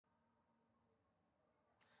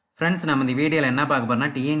Friends நம்ம இந்த வீடியோவில் என்ன பார்க்க போறோம்னா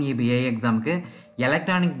TNEB எக்ஸாமுக்கு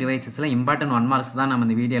எலக்ட்ரானிக் டிவைசஸில் இம்பார்ட்டன்ட் 1 மார்க்ஸ் தான் நம்ம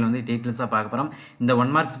இந்த வீடியோவில் வந்து டீட்டெயில்ஸாக பார்க்க போகிறோம். இந்த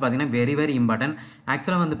 1 மார்க்ஸ் பார்த்தீங்கன்னா வெரி இம்பார்ட்டன்ட்.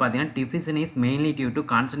 ஆக்சுவலாக வந்து பார்த்தீங்கன்னா diffusion is mainly due to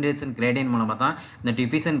concentration gradient மூலமாக தான் இந்த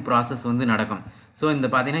டிஃபிஷன் ப்ராசஸ் வந்து நடக்கும். ஸோ இந்த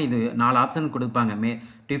பார்த்தீங்கன்னா இது 4 ஆப்ஷன் கொடுப்பாங்க.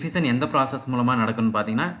 டிஃபிஷன் எந்த ப்ராசஸ் மூலமாக நடக்கும்னு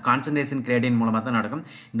பார்த்தீங்கன்னா கான்சன்ட்ரேஷன் கிரேடியன்ட் மூலமாக தான் நடக்கும்.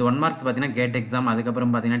 இந்த 1 மார்க்ஸ் பார்த்தீங்கன்னா கேட் எக்ஸாம்,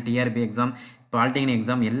 அதுக்கப்புறம் பார்த்தீங்கன்னா TRB எக்ஸாம், பாலிடெக்னிக்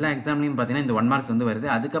எக்ஸாம் எல்லா எக்ஸாம்லையும் பார்த்தீங்கன்னா இந்த 1 மார்க்ஸ் வந்து வருது.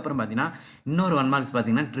 அதுக்கப்புறம் பார்த்தீங்கன்னா இன்னொரு 1 மார்க்ஸ்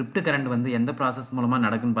பார்த்தீங்கன்னா ட்ரிப்ட் கரண்ட் வந்து எந்த ப்ராசஸ் மூலமாக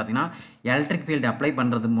நடக்கும்னு பார்த்தீங்கன்னா எலக்ட்ரிக் ஃபீல்டு அப்ளை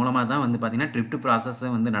பண்ணுறது மூலமாக தான் வந்து பார்த்தீங்கன்னா ட்ரிப்ட் ப்ராசஸ்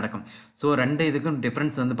வந்து நடக்கும். ஸோ ரெண்டு இதுக்கும்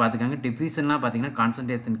டிஃப்ரென்ஸ் வந்து பார்த்துக்காங்க. டிஃபிஷன்னா பார்த்தீங்கன்னா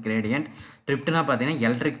கான்சன்ட்ரேஷன் கிரேடியன்ட், ட்ரிப்ட்னா பார்த்தீங்கன்னா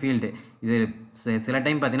எலக்ட்ரிக் ஃபீல்டு. இது சில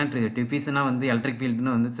டைம் பார்த்தீங்கன்னா டிஃபிஷனாக வந்து எலக்ட்ரிக்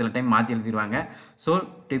ஃபீல்டுன்னு வந்து சில டைம் மாற்றி எழுதிடுவாங்க. ஸோ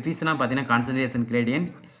டிஃபிஷனாக பார்த்தீங்கன்னா கான்சன்ட்ரேஷன் கிரேடியன்ட்,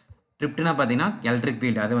 ட்ரிப்ட்னா பார்த்தீங்கன்னா எலக்ட்ரிக்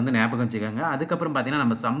ஃபீல்டு, அதை வந்து ஞாபகம் வச்சுக்கோங்க. அதுக்கப்புறம் பார்த்தீங்கன்னா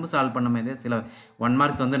நம்ம சம்மு சால்வ் பண்ணும்போது சில 1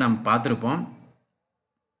 மார்க்ஸ் வந்து நம்ம பார்த்துருப்போம்.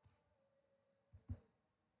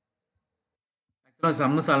 ஆக்சுவலாக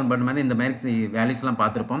சம்மு சால்வ் பண்ணும்போது இந்த மாதிரி வேல்யூஸ்லாம்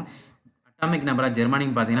பார்த்துருப்போம். அட்டாமிக் நம்பராக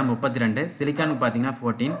ஜெர்மானிக்கு பார்த்தீங்கன்னா 32, சிலிக்கானுக்கு பார்த்தீங்கன்னா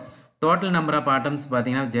 14, டோட்டல் நம்பர் ஆஃப் ஆட்டம்ஸ்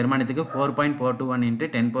பார்த்தீங்கன்னா ஜெர்மானியத்துக்கு 4.421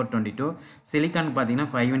 × 10^22, சிலிக்கானுக்கு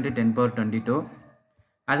பார்த்தீங்கன்னா 5 × 10^22.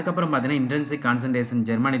 அதுக்கப்புறம் பார்த்தீங்கன்னா இன்ட்ரென்சிக் கான்சன்ட்ரேஷன்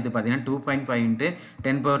ஜெர்மானியத்துக்கு பார்த்தீங்கன்னா 2.5 ×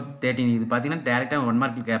 10^13. இது பார்த்தீங்கன்னா டேரெக்டாக 1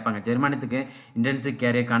 மார்க்கில் கேட்பாங்க. ஜெர்மானியத்துக்கு இன்ட்ரென்சிக்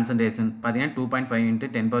கேரியர் கான்சன்ட்ரேஷன் பார்த்தீங்கன்னா 2.5 ×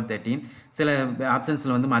 10^13. சில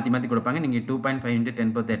ஆப்ஷன்ஸில் வந்து மாற்றி கொடுப்பாங்க. நீங்கள் 2.5 ×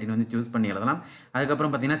 10^13 வந்து சூஸ் பண்ணி எழுதலாம்.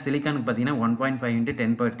 அதுக்கப்புறம் பார்த்தீங்கன்னா சிலிக்கானுக்கு பார்த்தீங்கன்னா 1.5 ×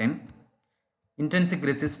 10^10. இன்ட்ரென்சிக்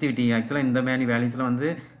ரெசிஸ்டிவிட்டி ஆக்சுவலாக இந்த மாதிரி வேல்யூஸில் வந்து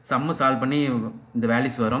சம்மு சால்வ் பண்ணி இந்த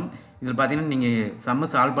வேல்யூஸ் வரும். இதில் பார்த்தீங்கன்னா நீங்கள் சம்மு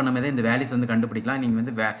சால்வ் பண்ணும்போதே இந்த வேல்யூஸ் வந்து கண்டுபிடிக்கலாம். நீங்கள்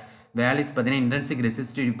வந்து வேல்யூஸ் பார்த்தீங்கன்னா இன்ட்ரென்சிக்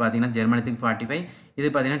ரெசிஸ்டிவிட்டி பார்த்தீங்கன்னா ஜெர்மானியத்துக்கு 45, இது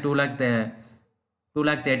பார்த்தீங்கன்னா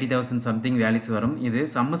 2,30,000 சம்திங் வேல்யூஸ் வரும். இது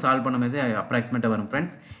சம்மு சால்வ் பண்ணும்போது அப்ராக்சிமேட்டாக வரும்.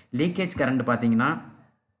 ஃப்ரெண்ட்ஸ் லீக்கேஜ் கரண்ட் பார்த்தீங்கன்னா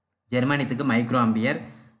ஜெர்மானியத்துக்கு மைக்ரோ ஆம்பியர்,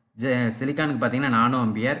 சிலிக்கானுக்கு பார்த்தீங்கன்னா nano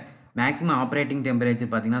ampere. Maximum operating temperature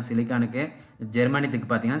பார்த்தீங்கன்னா சிலிக்கானுக்கு ஜெர்மானியத்துக்கு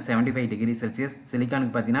பார்த்தீங்கன்னா 75 டிகிரி செல்சியஸ்,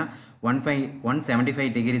 சிலிக்கானுக்கு பார்த்தீங்கன்னா 175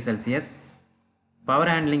 டிகிரி செல்சியஸ்.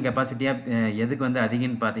 பவர் ஹேண்ட்லிங் கெப்பாசிட்டியாக எதுக்கு வந்து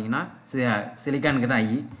அதிகம்னு பார்த்தீங்கன்னா சிலிக்கானுக்கு தான்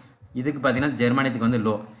ஐ, இதுக்கு பார்த்தீங்கன்னா ஜெர்மானியத்துக்கு வந்து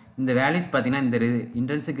லோ. இந்த வேல்யூஸ் பார்த்தீங்கன்னா இந்த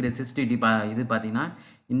இன்ட்ரென்சிக் ரெசிஸ்டிவிட்டி இது பார்த்தீங்கன்னா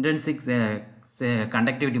இன்ட்ரென்சிக்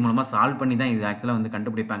கண்டக்டிவிட்டி மூலமாக சால்வ் பண்ணி தான் இது ஆக்சுவலாக வந்து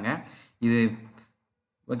கண்டுபிடிப்பாங்க. இது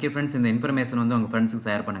ஓகே ஃப்ரெண்ட்ஸ், இந்த இன்ஃபர்மேஷன் வந்து உங்கள் ஃப்ரெண்ட்ஸுக்கு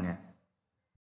ஷேர் பண்ணுங்கள்.